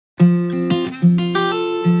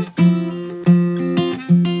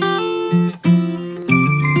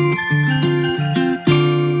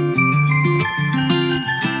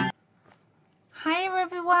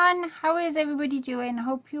everybody doing? I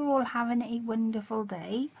hope you're all having a wonderful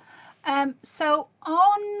day. So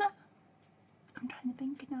on, I'm trying to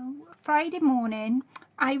think now, Friday morning,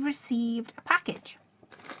 I received a package,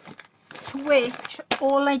 to which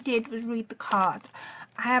all I did was read the card.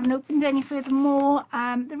 I haven't opened any furthermore.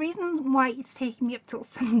 The reason why it's taking me up till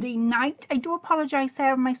Sunday night, I do apologise,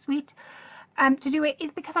 Sarah, my sweet, to do it, is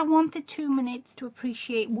because I wanted 2 minutes to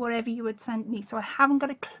appreciate whatever you had sent me. So I haven't got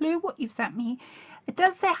a clue what you've sent me. It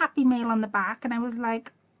does say Happymail on the back, and I was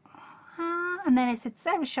like, and then it said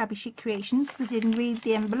Sarah's Shabby Chic Creations, because I didn't read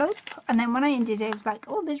the envelope. And then when I ended it, I was like,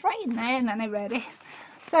 oh, there's writing there, and then I read it.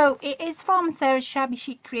 So it is from Sarah's Shabby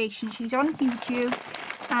Chic Creations. She's on YouTube,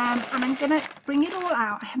 and I'm gonna bring it all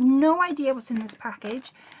out. I have no idea what's in this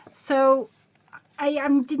package, so I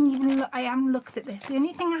haven't looked at this. The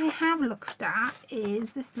only thing I have looked at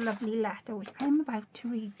is this lovely letter, which I am about to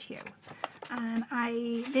read to you. And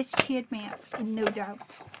this cheered me up, in no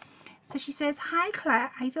doubt. So she says, "Hi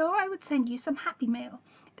Claire, I thought I would send you some Happymail.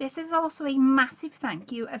 This is also a massive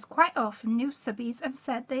thank you, as quite often new subbies have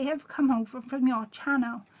said they have come over from your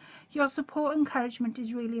channel. Your support and encouragement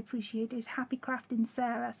is really appreciated. Happy crafting,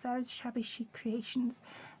 Sarah. Sarah's Shabby Chic Creations."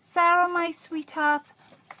 Sarah, my sweetheart,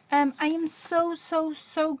 I am so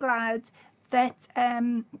glad that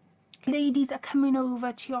ladies are coming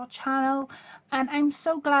over to your channel, and I'm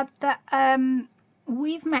so glad that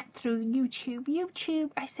we've met through YouTube.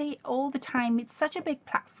 YouTube, I say it all the time, it's such a big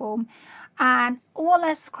platform, and all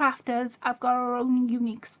us crafters have got our own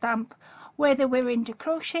unique stamp, whether we're into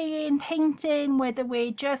crocheting, painting, whether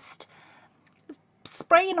we're just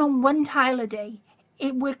spraying on one tile a day.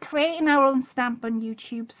 We're creating our own stamp on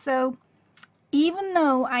YouTube. So even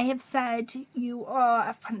though I have said you are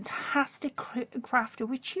a fantastic crafter,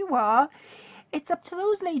 which you are, it's up to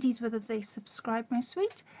those ladies whether they subscribe, my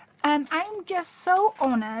sweet. And I'm just so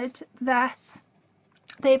honoured that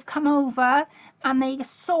they've come over and they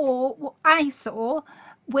saw what I saw,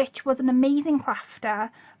 which was an amazing crafter.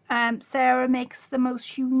 Sarah makes the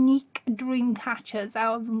most unique dream catchers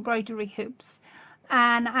out of embroidery hoops,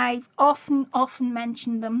 and I've often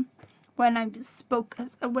mentioned them when I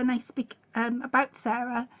speak about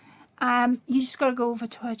Sarah. You just got to go over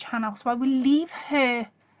to her channel, so I will leave her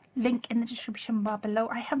link in the description bar below.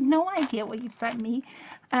 I have no idea what you've sent me,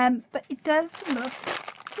 but it looks cool.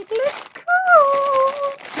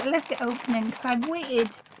 So let's get opening, because I've waited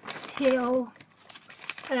till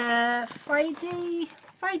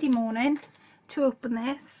Friday morning to open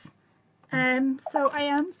this, so I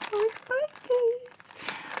am so excited.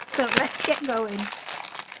 So let's get going.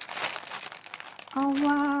 Oh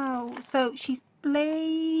wow, so she's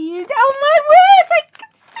blade. Oh my word, I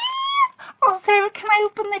can see it. Oh Sarah, can I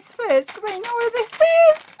open this first, because I know where this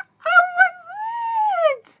is? Oh my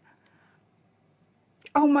word.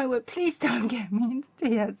 Oh my word, please don't get me into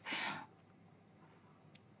tears.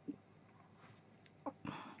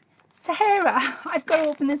 Sarah, I've got to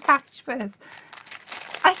open this package first.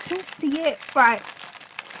 I can see it. Right,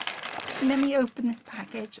 let me open this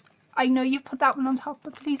package. I know you've put that one on top,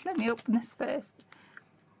 but please let me open this first.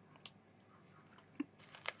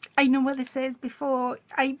 I know what this is before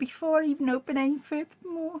I even open any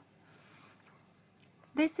furthermore.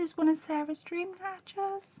 This is one of Sarah's dream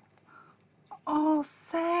catchers. Oh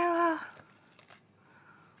Sarah,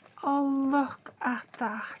 oh look at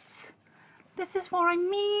that. This is what I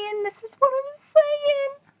mean. This is what I was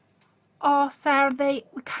saying. Oh Sarah, the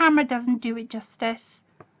camera doesn't do it justice.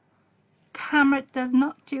 Camera does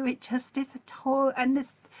not do it justice at all. And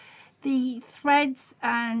the threads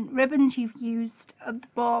and ribbons you've used at the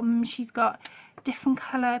bottom, she's got different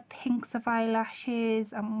colour pinks of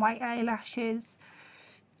eyelashes and white eyelashes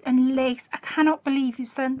and lace. I cannot believe you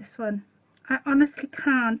sent this one. I honestly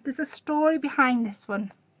can't. There's a story behind this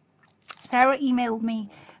one. Sarah emailed me,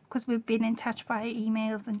 because we've been in touch via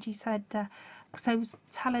emails, and she said, because I was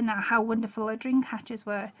telling her how wonderful her dream catchers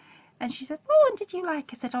were, and she said, oh, and did you like?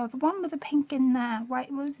 I said, oh, the one with the pink and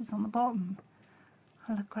white roses on the bottom.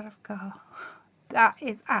 Oh, look what I've got. That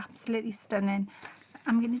is absolutely stunning.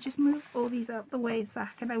 I'm going to just move all these out the way a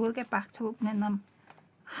second. I will get back to opening them.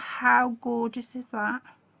 How gorgeous is that?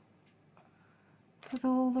 With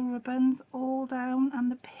all the ribbons all down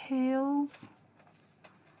and the pearls.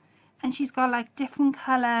 And she's got like different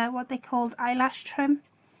colour, what they called eyelash trim.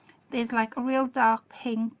 There's like a real dark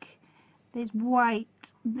pink. There's white.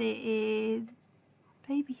 There is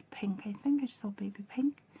baby pink. I think I saw baby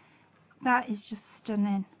pink. That is just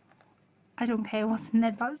stunning. I don't care what's in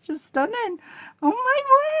there, that's just stunning. Oh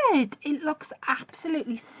my word, it looks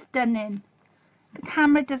absolutely stunning. The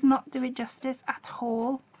camera does not do it justice at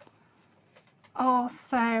all. Oh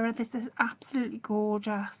Sarah, this is absolutely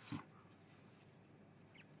gorgeous.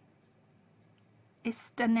 is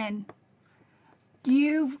stunning.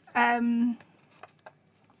 You've I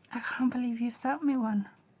can't believe you've sent me one.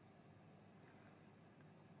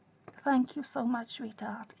 Thank you so much,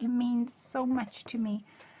 sweetheart. It means so much to me.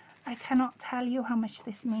 I cannot tell you how much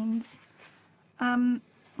this means. And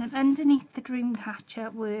underneath the dream catcher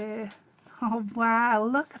were, oh wow,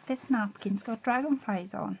 look at this napkin. It's got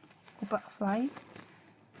dragonflies on, or butterflies.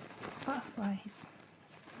 Butterflies.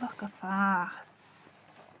 Look at that.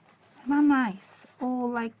 Isn't that nice? All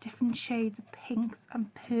like different shades of pinks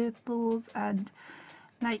and purples and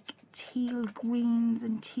like teal greens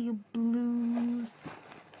and teal blues.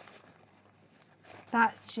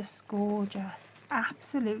 That's just gorgeous.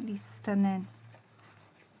 Absolutely stunning.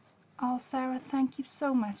 Oh, Sarah, thank you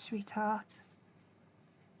so much, sweetheart.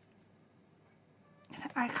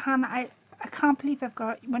 I can't believe I've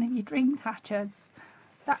got one of your dream catchers.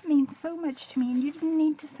 That means so much to me, and you didn't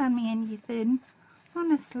need to send me anything.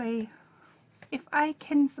 Honestly, if I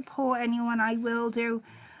can support anyone, I will do.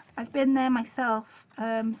 I've been there myself,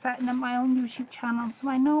 setting up my own YouTube channel, so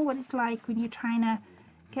I know what it's like when you're trying to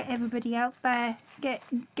get everybody out there,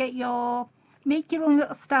 make your own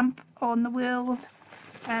little stamp on the world,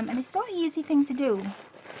 and it's not an easy thing to do.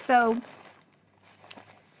 So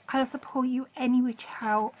I'll support you any way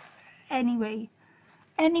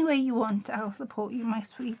you want. I'll support you, my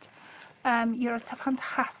sweet. You're a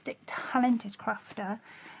fantastic, talented crafter,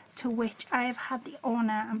 to which I have had the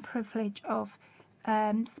honour and privilege of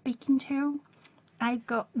speaking to. I've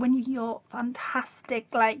got one of your fantastic,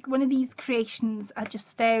 like one of these creations are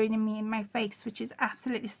just staring at me in my face, which is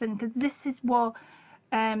absolutely stunning, because this is what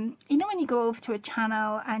you know, when you go over to a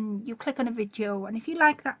channel and you click on a video, and if you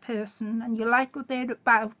like that person and you like what they're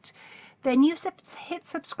about, then you hit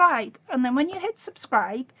subscribe, and then when you hit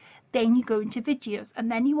subscribe, then you go into videos,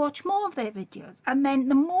 and then you watch more of their videos, and then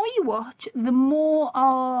the more you watch, the more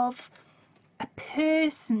of a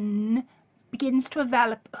person begins to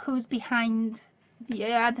develop who's behind the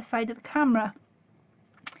other side of the camera.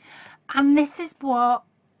 And this is what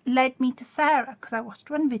led me to Sarah, because I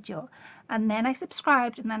watched one video and then I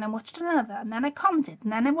subscribed, and then I watched another, and then I commented,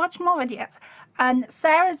 and then I watched more videos. And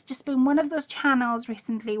Sarah's just been one of those channels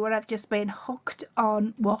recently where I've just been hooked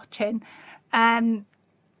on watching. I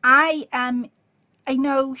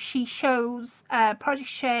know she shows Project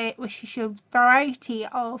Share, where she shows variety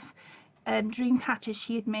of dream catchers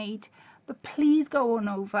she had made, but please go on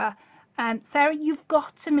over. Sarah, you've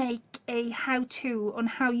got to make a how-to on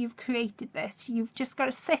how you've created this. You've just got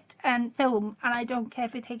to sit and film, and I don't care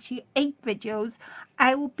if it takes you 8 videos.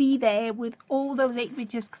 I will be there with all those 8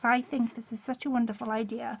 videos, because I think this is such a wonderful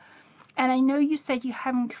idea. And I know you said you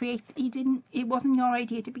haven't created, it wasn't your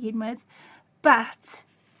idea to begin with, but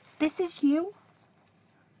this is you.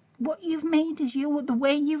 What you've made is you. The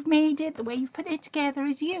way you've made it, the way you've put it together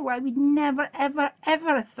is you. I would never, ever,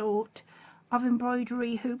 ever have thought of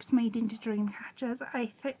embroidery hoops made into dream catchers.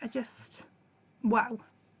 I think I just wow.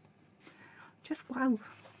 Just wow.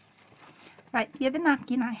 Right, the other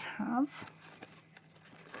napkin I have.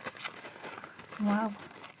 Wow.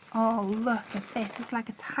 Oh, look at this. It's like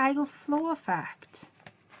a tile floor effect.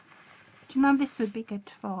 Do you know this would be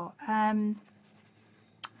good for?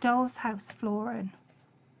 Doll's house flooring.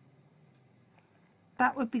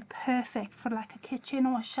 That would be perfect for like a kitchen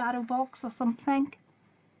or a shadow box or something.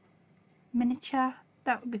 Miniature,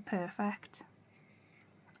 that would be perfect.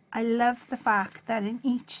 I love the fact that in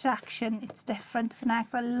each section it's different to the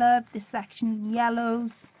next. I love this section,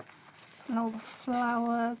 yellows and all the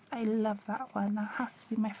flowers. I love that one. That has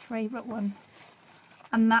to be my favourite one.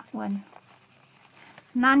 And that one.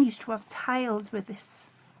 Nan used to have tiles with this,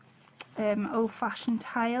 old-fashioned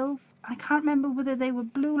tiles. I can't remember whether they were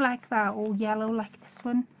blue like that or yellow like this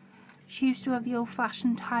one. She used to have the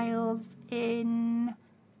old-fashioned tiles in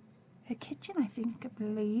her kitchen, I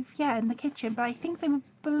believe. Yeah, in the kitchen, but I think they were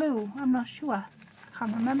blue. I'm not sure. I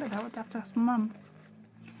can't remember that. I would have to ask Mum.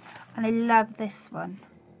 And I love this one.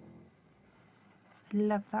 I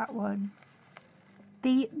love that one.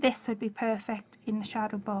 This would be perfect in the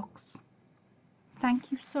shadow box.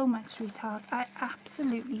 Thank you so much, sweetheart. I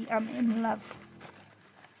absolutely am in love.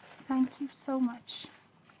 Thank you so much.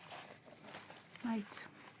 Right.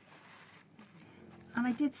 And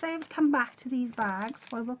I did say I would come back to these bags,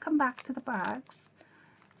 so I will come back to the bags.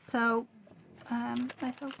 So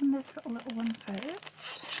let's open this little one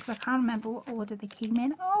first, because I can't remember what order they came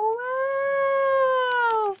in.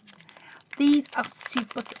 Oh wow! These are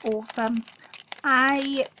super awesome.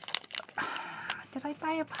 Did I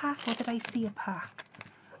buy a pack or did I see a pack?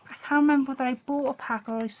 I can't remember whether I bought a pack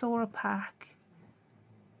or I saw a pack.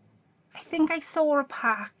 I think I saw a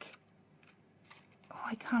pack. Oh,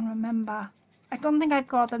 I can't remember. I don't think I've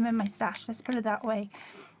got them in my stash, let's put it that way.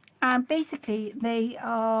 And basically they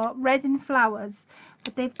are resin flowers,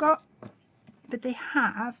 but they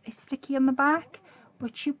have a sticky on the back,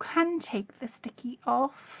 which you can take the sticky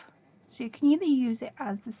off. So you can either use it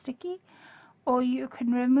as the sticky, or you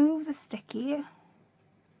can remove the sticky,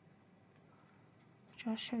 which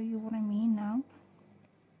I'll show you what I mean now.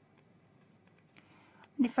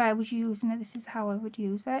 And if I was using it, this is how I would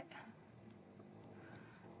use it.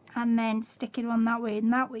 And then stick it on that way,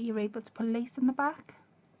 and that way you're able to put lace in the back.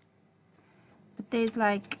 But there's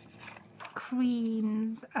like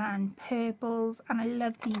creams and purples, and I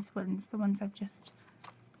love these ones, the ones I've just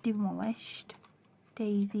demolished.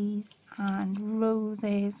 Daisies and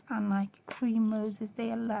roses and like cream roses, they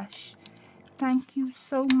are lush. Thank you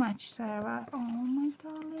so much, Sarah. Oh my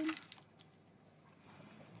darling.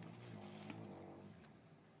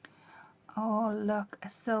 Oh look, a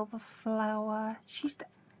silver flower.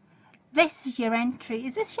 This is your entry.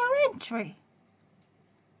 Is this your entry?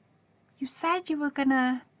 You said you were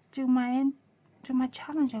gonna do my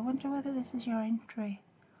challenge. I wonder whether this is your entry.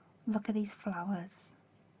 Look at these flowers.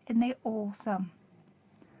 Isn't they awesome?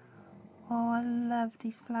 Oh, I love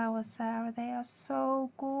these flowers, Sarah. They are so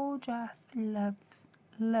gorgeous. I love,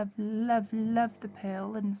 love, love, love the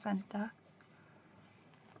pearl in the centre.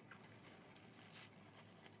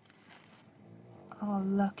 Oh,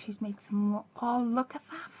 look, she's made some more. Oh, look at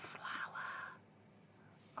that flower.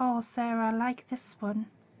 Oh, Sarah, I like this one.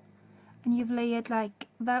 And you've layered, like,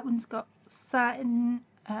 that one's got satin.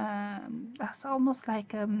 That's almost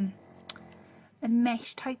like a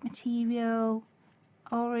mesh type material.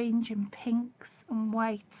 Orange and pinks and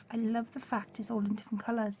whites. I love the fact it's all in different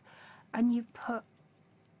colours. And you've put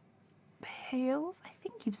pearls. I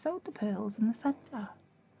think you've sewed the pearls in the centre.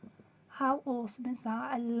 How awesome is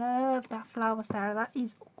that? I love that flower, Sarah. That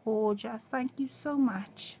is gorgeous. Thank you so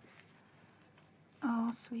much.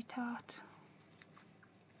 Oh, sweetheart.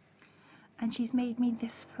 And she's made me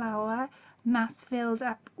this flower, and that's filled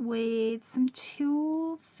up with some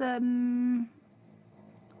tulle, some...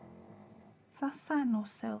 Is that satin or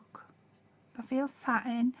silk? I feel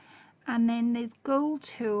satin. And then there's gold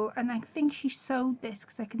tulle, and I think she sewed this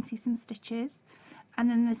because I can see some stitches. And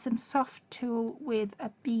then there's some soft tulle with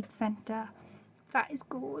a bead centre. That is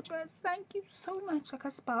gorgeous. Thank you so much. Look how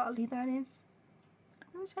sparkly that is.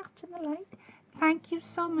 Who's watching the light? Thank you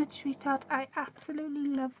so much, sweetheart. I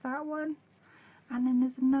absolutely love that one. And then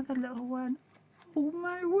there's another little one. Oh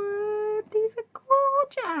my word, these are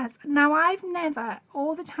gorgeous. Now I've never,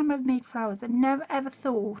 all the time I've made flowers, I've never ever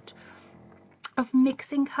thought of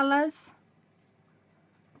mixing colours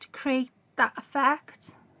to create that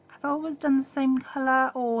effect. I've always done the same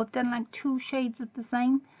colour, or I've done like 2 shades of the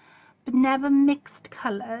same, but never mixed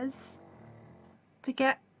colours to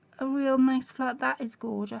get a real nice flower. That is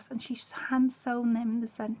gorgeous, and she's hand sewn them in the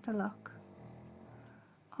centre, look.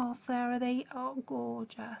 Oh Sarah, they are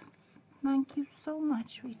gorgeous. Thank you so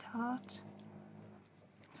much, sweetheart.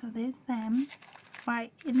 So there's them.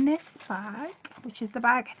 Right, in this bag, which is the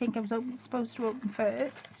bag I think I was supposed to open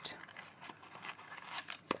first.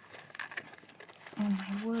 Oh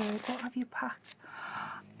my word, what have you packed?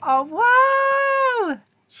 Oh wow!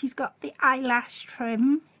 She's got the eyelash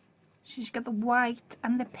trim. She's got the white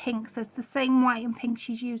and the pink. So it's the same white and pink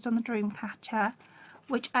she's used on the Dreamcatcher,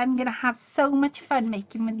 which I'm going to have so much fun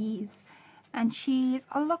making with these. And she's,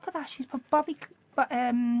 oh look at that, she's put bobby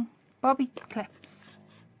clips,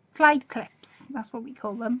 slide clips, that's what we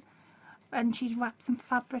call them. And she's wrapped some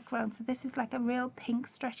fabric around. So this is like a real pink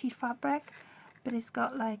stretchy fabric, but it's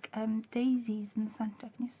got like daisies in the centre.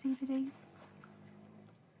 Can you see the daisies?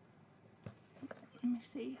 Let me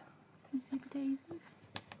see. Can you see the daisies?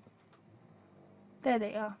 There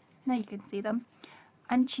they are. Now you can see them.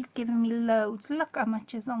 And she's given me loads. Look how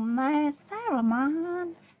much is on there. Sarah,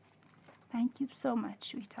 man. Thank you so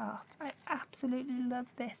much, sweetheart. I absolutely love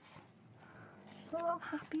this. A little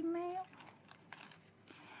Happymail.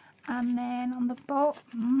 And then on the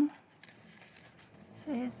bottom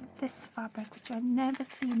is this fabric, which I've never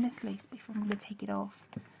seen this lace before. I'm going to take it off,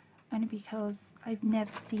 only because I've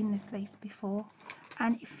never seen this lace before.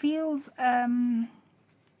 And it feels, not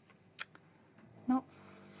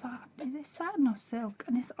satin, is it satin or silk?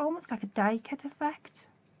 And it's almost like a die cut effect.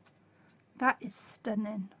 That is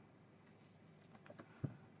stunning.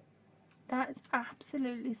 That is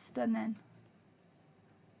absolutely stunning.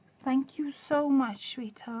 Thank you so much,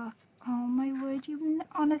 sweetheart. Oh my word,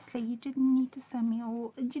 honestly, you didn't need to send me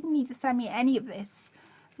you didn't need to send me any of this,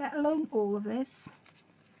 let alone all of this.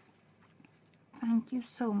 Thank you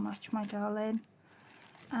so much, my darling.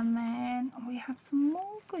 And then we have some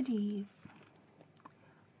more goodies.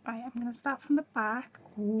 Right, I'm going to start from the back.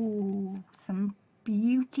 Ooh, some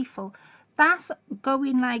beautiful. That's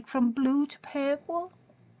going like from blue to purple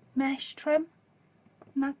mesh trim.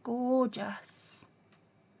 Isn't that gorgeous?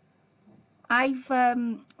 I've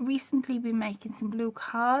recently been making some blue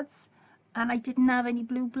cards and I didn't have any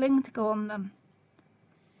blue bling to go on them.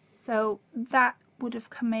 So that would have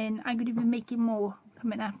come in. I'm going to be making more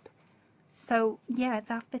coming up. So yeah,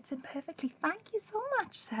 that fits in perfectly. Thank you so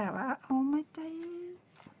much, Sarah. Oh my days.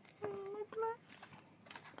 Oh my bless.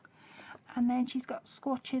 And then she's got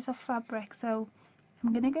swatches of fabric. So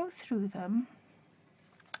I'm going to go through them.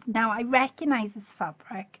 Now I recognise this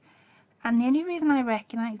fabric. And the only reason I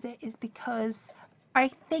recognise it is because I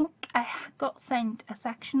think I got sent a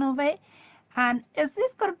section of it. And has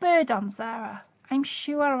this got a bird on, Sarah? I'm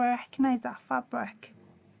sure I recognise that fabric.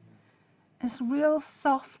 It's real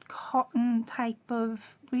soft cotton type of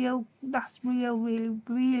that's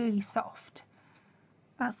really soft.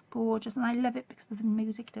 That's gorgeous, and I love it because of the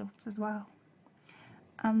music notes as well.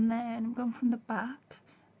 And then I'm going from the back,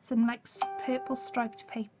 some like purple striped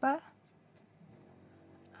paper.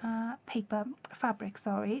 Fabric,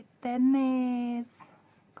 sorry. Then there's,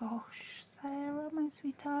 gosh, Sarah, my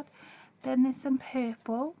sweetheart. Then there's some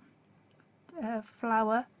purple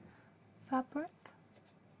flower fabric.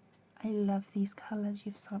 I love these colours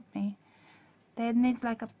you've sent me. Then there's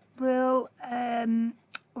like a real,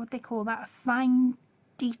 what they call that, a fine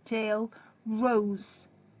detail rose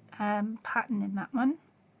pattern in that one.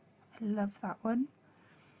 I love that one.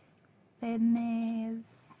 Then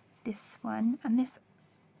there's this one, and this,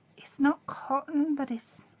 it's not cotton, but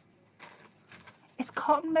it's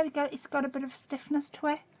cotton, but it's got a bit of stiffness to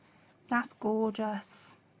it. That's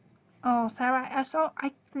gorgeous. Oh, Sarah,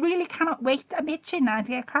 I really cannot wait. I'm itching now to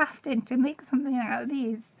get crafting to make something out of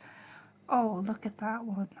these. Oh, look at that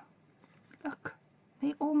one. Look,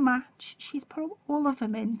 they all match. She's put all of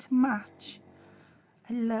them in to match.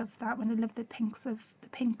 I love that one. I love the pinks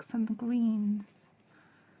and the greens.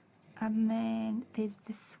 And then there's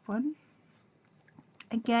this one.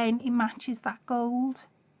 Again, it matches that gold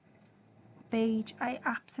beige. I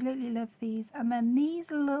absolutely love these. And then these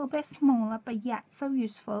are a little bit smaller, but yet so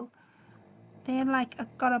useful. They're like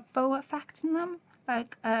got a bow effect in them,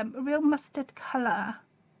 like a real mustard colour.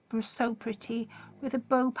 They're so pretty with a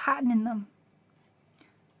bow pattern in them.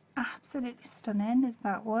 Absolutely stunning is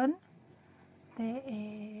that one. There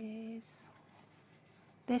is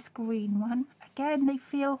this green one. Again,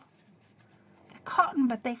 they're cotton,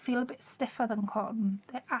 but they feel a bit stiffer than cotton.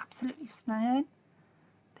 They're absolutely stunning.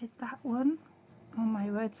 There's that one. Oh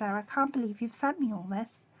my word, Sarah, I can't believe you've sent me all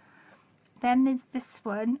this. Then there's this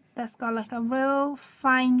one that's got like a real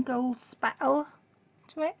fine gold speckle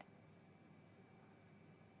to it.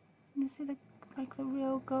 You see the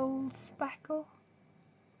real gold speckle?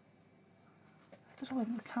 I don't know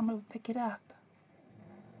whether the camera will pick it up.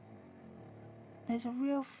 There's a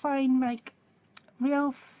real fine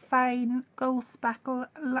gold speckle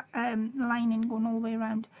lining going all the way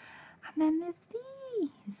around. And then there's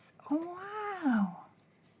these. Oh wow.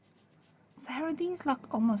 Sarah, these look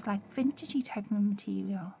almost like vintagey type of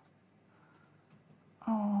material.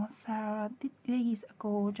 Oh, Sarah, these are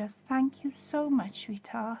gorgeous. Thank you so much,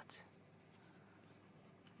 sweetheart.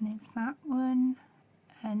 And there's that one,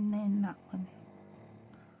 and then that one.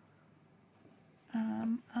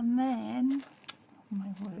 And then, oh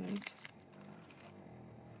my word.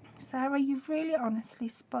 Sarah, you've really honestly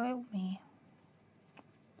spoiled me.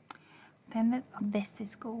 Then this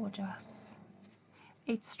is gorgeous.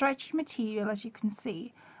 It's stretchy material, as you can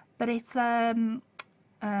see, but it's I'd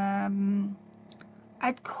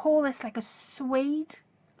call this like a suede,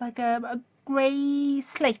 like a grey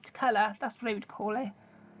slate colour. That's what I would call it.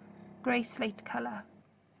 Grey slate colour.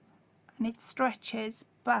 And it stretches,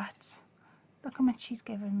 but look how much she's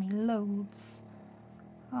given me. Loads.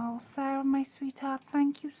 Oh, Sarah, my sweetheart,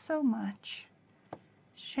 thank you so much.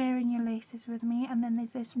 Sharing your laces with me. And then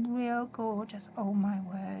there's this real gorgeous, oh my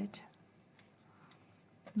word.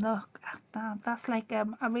 Look at that. That's like a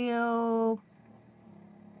real...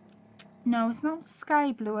 No, it's not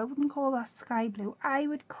sky blue. I wouldn't call that sky blue. I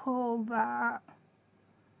would call that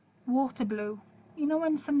water blue. You know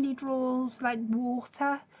when somebody draws like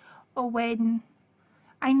water, or when,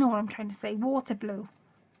 I know what I'm trying to say, water blue.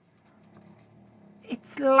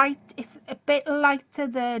 It's light, it's a bit lighter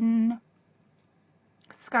than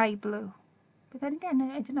sky blue. But then again,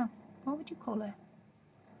 I don't know. What would you call it?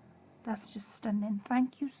 That's just stunning.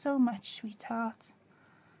 Thank you so much, sweetheart.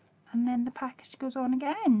 And then the package goes on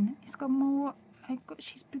again. It's got more.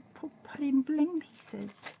 She's putting bling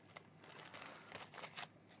pieces.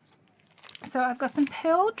 So I've got some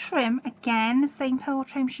pearl trim again, the same pearl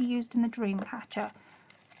trim she used in the dream catcher.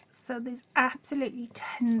 So there's absolutely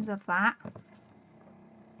tons of that.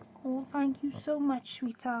 Oh, thank you so much,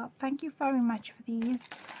 sweetheart. Thank you very much for these.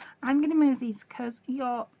 I'm going to move these because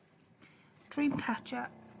your dream catcher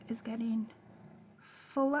is getting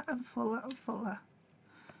fuller and fuller and fuller.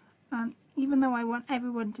 And even though I want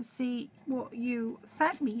everyone to see what you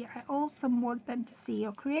sent me, I also want them to see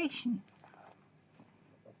your creation.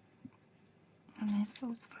 And there's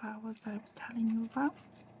those flowers that I was telling you about.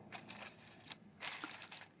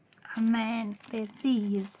 And then there's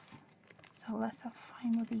these. So let's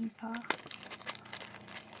find what these are.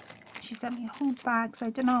 She sent me a whole bag, so I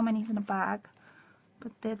don't know how many's in a bag,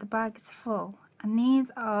 but the bag is full. And these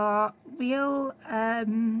are real,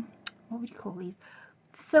 what would you call these?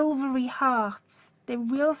 Silvery hearts. They're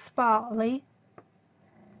real sparkly.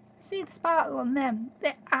 See the sparkle on them?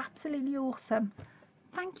 They're absolutely awesome.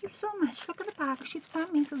 Thank you so much. Look at the bag she've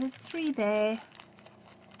sent me. So there's 3 there.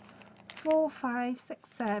 4, 5, 6,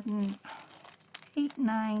 7, 8,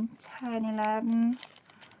 9, 10, 11,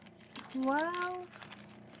 12,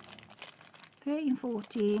 13,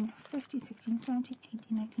 14, 15, 16, 17,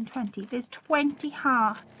 18, 19, 20. There's 20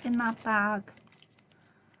 hearts in that bag.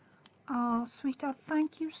 Oh, sweetheart,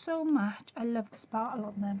 thank you so much. I love the sparkle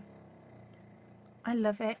on them. I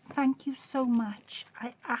love it. Thank you so much.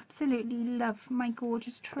 I absolutely love my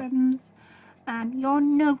gorgeous trims. Your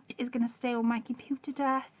note is going to stay on my computer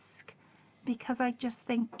desk because I just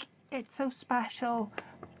think it's so special.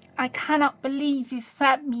 I cannot believe you've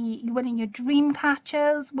sent me one of your dream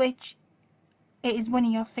catchers, which is one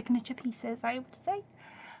of your signature pieces, I would say.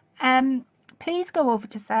 Please go over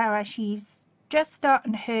to Sarah. She's just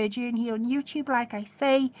starting her journey on YouTube, like I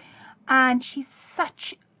say, and she's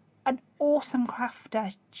such an awesome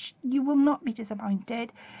crafter. You will not be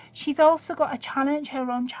disappointed. She's also got a challenge, her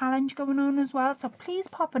own challenge going on as well, so please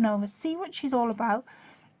pop on over, see what she's all about.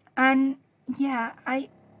 And yeah,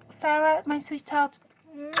 Sarah, my sweetheart,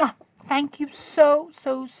 mwah, thank you so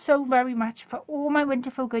very much for all my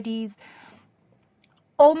wonderful goodies,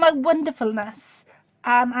 all my wonderfulness,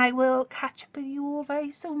 and I will catch up with you all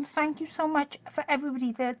very soon. Thank you so much for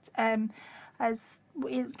everybody that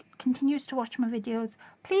continues to watch my videos.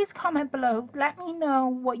 Please comment below, let me know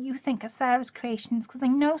what you think of Sarah's creations, because I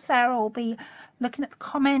know Sarah will be looking at the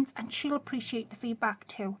comments and she'll appreciate the feedback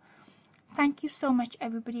too. Thank you so much,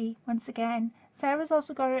 everybody, once again. Sarah's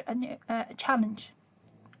also got a challenge.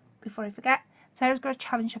 Before I forget, Sarah's got a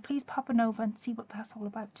challenge, so please pop on over and see what that's all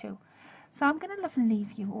about too. So I'm going to love and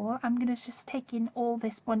leave you all. I'm going to just take in all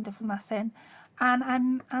this wonderfulness in, and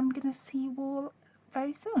I'm going to see you all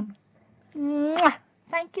very soon. Mwah!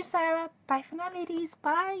 Thank you, Sarah. Bye for now, ladies.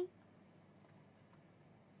 Bye.